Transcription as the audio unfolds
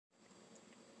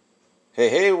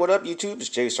Hey, what up YouTube? It's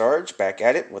J.Sarge back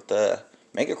at it with the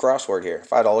Mega Crossword here.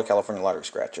 $5 California Lottery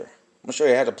Scratcher. I'm going to show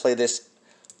you how to play this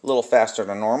a little faster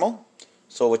than normal.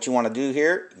 So what you want to do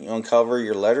here, you uncover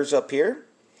your letters up here,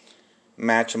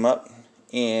 match them up,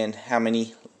 and how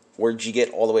many words you get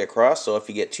all the way across. So if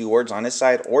you get 2 words on this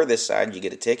side or this side, you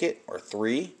get a ticket, or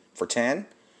 3 for 10,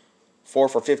 4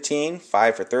 for 15,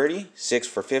 5 for 30, 6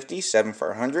 for 50, 7 for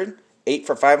 100, 8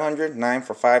 for 500, 9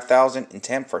 for 5,000, and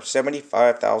 10 for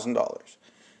 $75,000.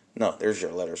 No, there's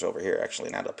your letters over here,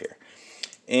 actually, not up here.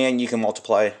 And you can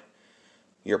multiply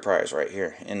your prize right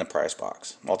here in the prize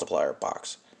box, multiplier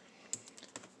box.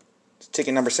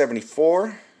 Ticket number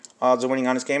 74. Odds of winning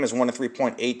on this game is 1 to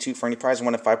 3.82 for any prize,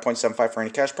 1 to 5.75 for any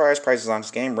cash prize. Prices on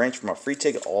this game range from a free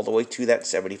ticket all the way to that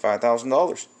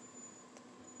 $75,000.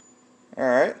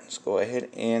 Alright, let's go ahead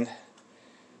and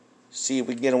see if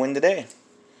we can get a win today.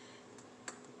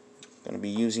 Going to be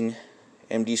using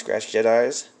MD Scratch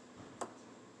Jedi's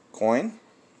coin.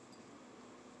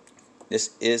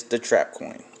 This is the trap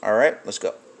coin. Alright, let's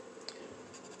go.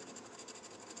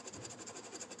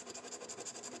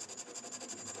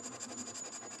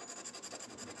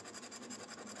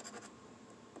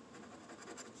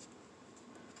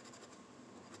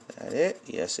 That it?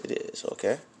 Yes, it is.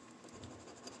 Okay.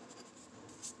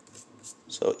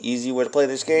 So, easy way to play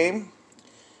this game.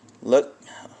 Look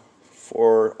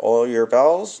for all your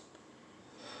vowels.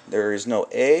 There is no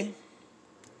A.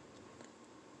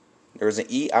 There is an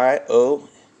E, I, O,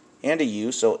 and a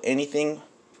U. So anything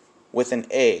with an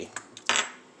A,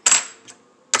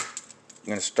 you're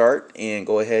going to start and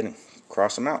go ahead and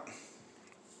cross them out.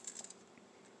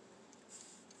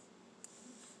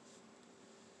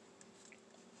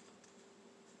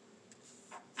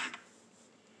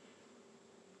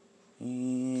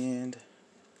 And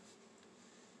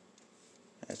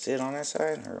that's it on that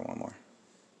side, or one more?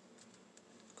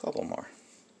 A couple more.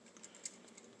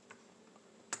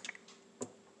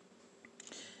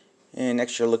 And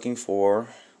next you're looking for,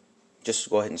 just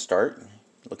go ahead and start,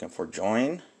 looking for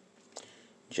join,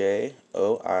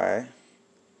 J-O-I.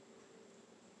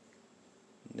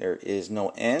 There is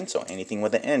no N, so anything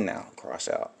with an N now, cross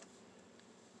out.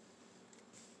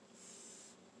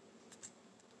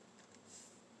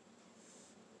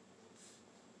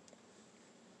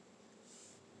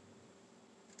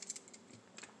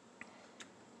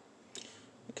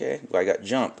 Okay, I got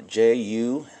jump,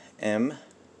 J-U-M,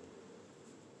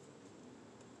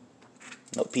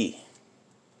 no P.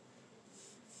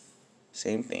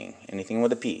 Same thing, anything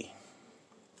with a P.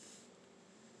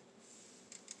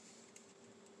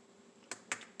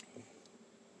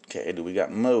 Okay, do we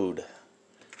got mode?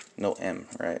 No M,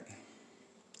 right?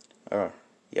 Oh,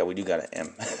 yeah, we do got an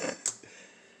M.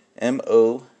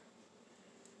 M-O,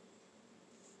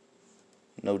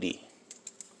 no D.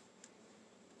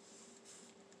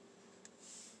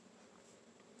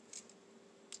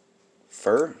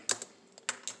 Fur,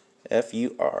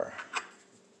 F-U-R.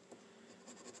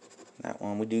 That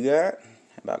one we do got.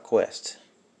 How about quest?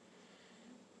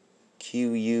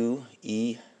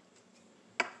 Q-U-E,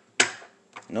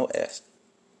 no S.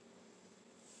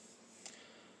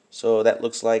 So that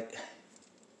looks like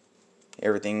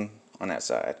everything on that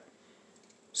side.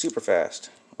 Super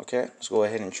fast. Okay, let's go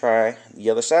ahead and try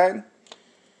the other side.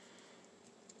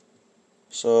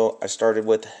 So I started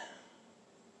with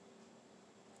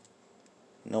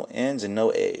no N's and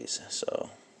no A's, so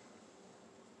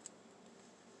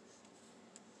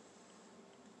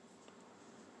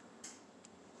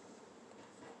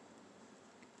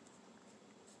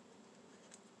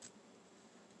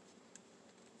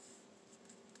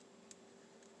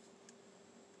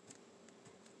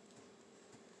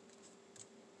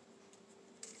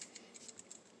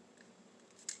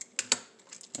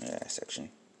yeah, section.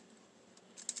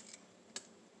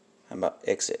 How about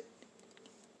exit?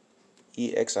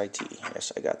 E-X-I-T.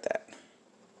 Yes, I got that.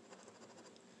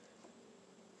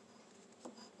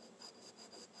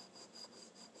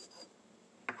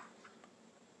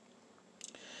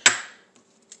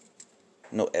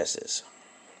 No S's.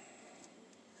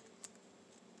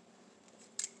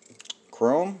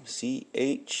 Chrome,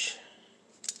 C-H.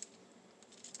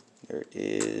 There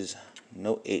is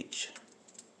no H.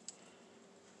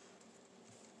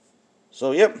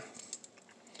 So, yep.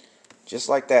 Just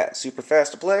like that. Super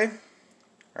fast to play.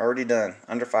 Already done.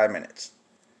 Under 5 minutes.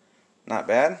 Not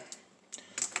bad.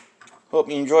 Hope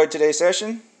you enjoyed today's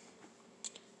session.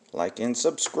 Like and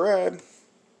subscribe.